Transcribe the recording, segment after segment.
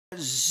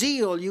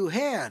zeal you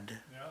had.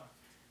 Yeah.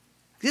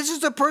 This is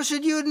the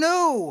person you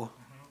knew.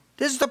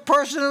 This is the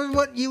person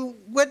what you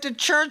went to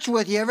church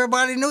with. You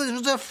everybody knew this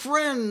was a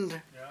friend.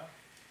 Yeah.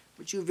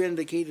 But you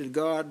vindicated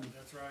God.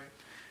 That's right.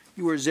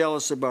 You were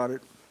zealous about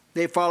it.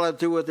 They followed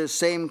through with this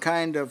same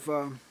kind of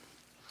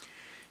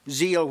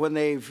zeal when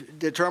they've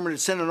determined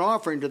to send an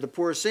offering to the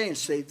poor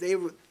saints.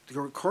 The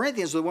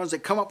Corinthians were the ones that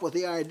come up with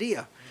the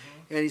idea.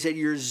 And he said,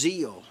 your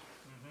zeal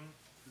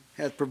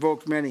hath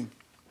provoked many.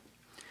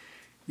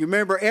 You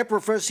remember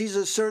Epaphras, he's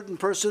a certain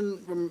person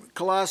from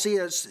Colossae.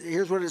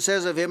 Here's what it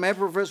says of him.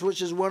 Epaphras,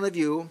 which is one of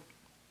you,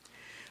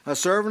 a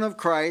servant of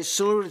Christ,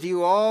 saluteth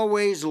you,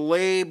 always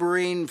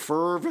laboring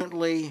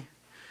fervently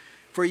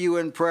for you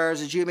in prayers,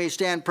 that you may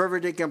stand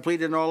perfect and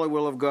complete in all the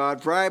will of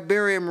God. For I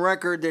bear him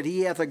record that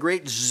he hath a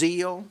great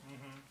zeal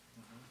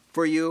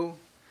for you,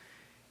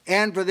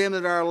 and for them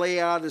that are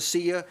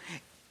Laodicea,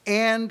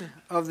 and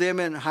of them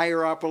in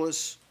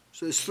Hierapolis.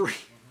 So there's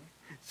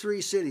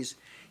three cities.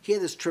 He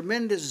had this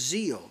tremendous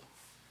zeal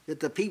that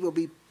the people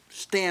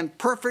stand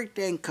perfect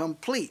and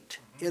complete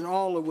in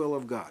all the will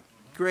of God.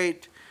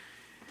 Great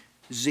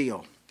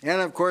zeal.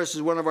 And of course,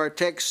 as one of our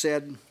texts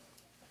said,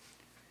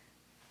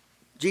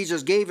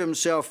 Jesus gave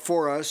himself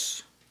for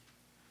us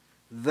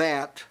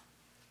that.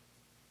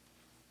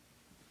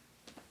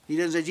 He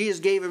doesn't say Jesus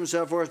gave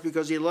himself for us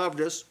because he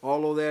loved us,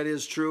 although that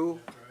is true.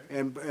 Right.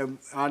 And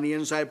on the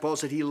inside, Paul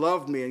said he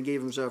loved me and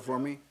gave himself for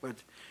me. But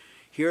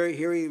here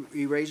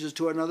he raises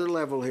to another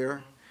level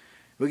here.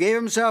 Who gave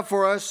himself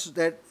for us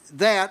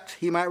that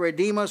he might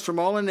redeem us from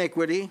all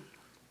iniquity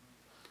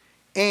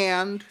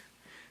and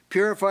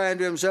purify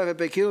unto himself a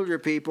peculiar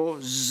people,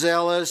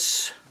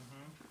 zealous.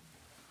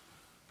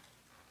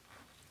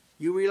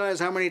 You realize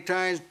how many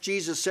times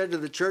Jesus said to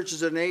the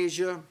churches in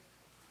Asia,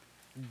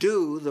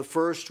 do the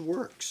first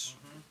works.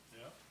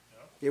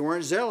 They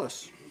weren't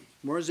zealous.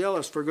 More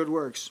zealous for good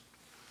works.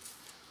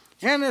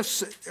 And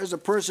if there's a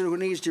person who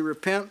needs to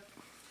repent,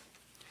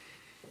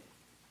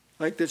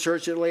 like the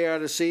church at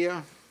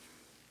Laodicea,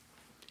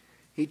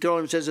 he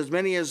told him, says, as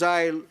many as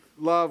I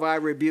love, I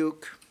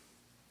rebuke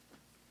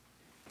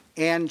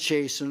and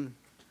chasten.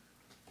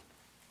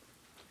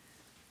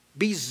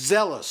 Be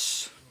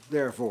zealous,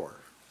 therefore,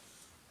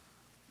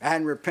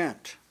 and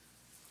repent.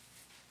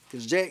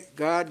 Because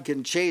God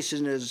can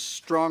chasten as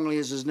strongly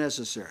as is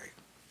necessary.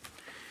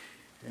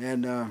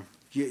 And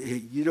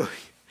you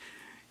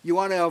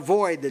want to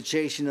avoid the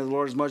chastening of the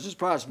Lord as much as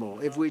possible.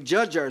 If we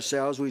judge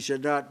ourselves, we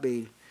should not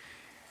be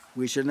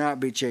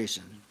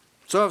chastened.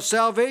 So if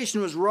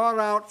salvation was wrought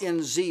out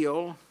in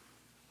zeal,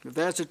 if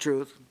that's the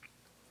truth,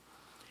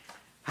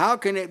 how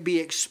can it be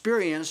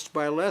experienced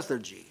by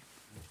lethargy?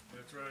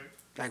 That's right.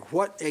 Like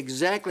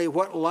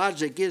what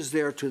logic is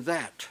there to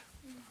that?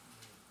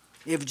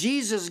 If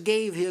Jesus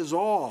gave his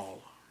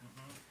all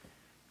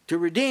to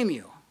redeem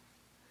you,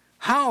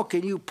 how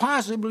can you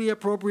possibly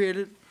appropriate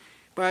it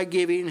by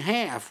giving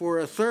half or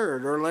a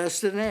third or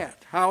less than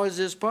that? How is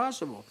this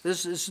possible?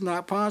 This is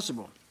not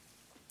possible.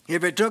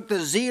 If it took the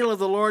zeal of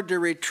the Lord to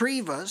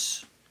retrieve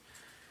us,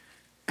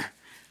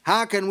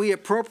 how can we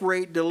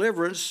appropriate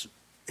deliverance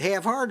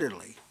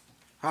half-heartedly?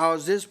 How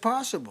is this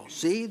possible?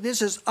 See,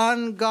 this is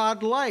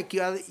ungodlike.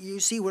 You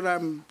see what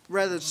I'm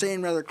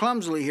saying rather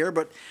clumsily here,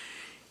 but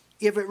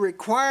if it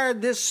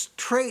required this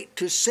trait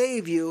to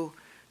save you,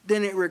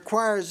 then it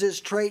requires this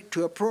trait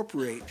to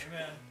appropriate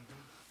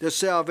the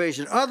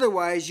salvation.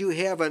 Otherwise, you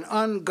have an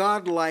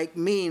ungodlike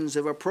means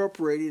of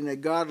appropriating a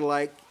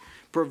godlike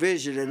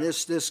provision, and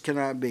this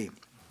cannot be.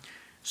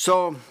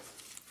 So,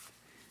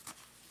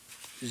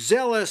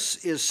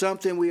 zealous is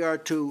something we are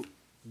to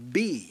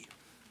be.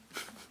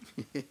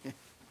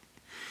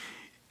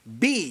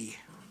 Be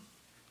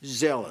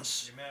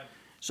zealous. Amen.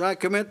 So I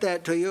commit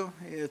that to you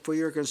for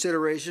your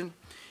consideration.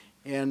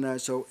 And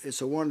so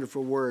it's a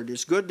wonderful word.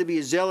 It's good to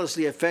be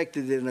zealously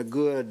affected in a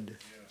good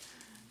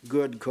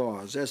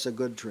cause. That's a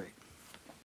good trait.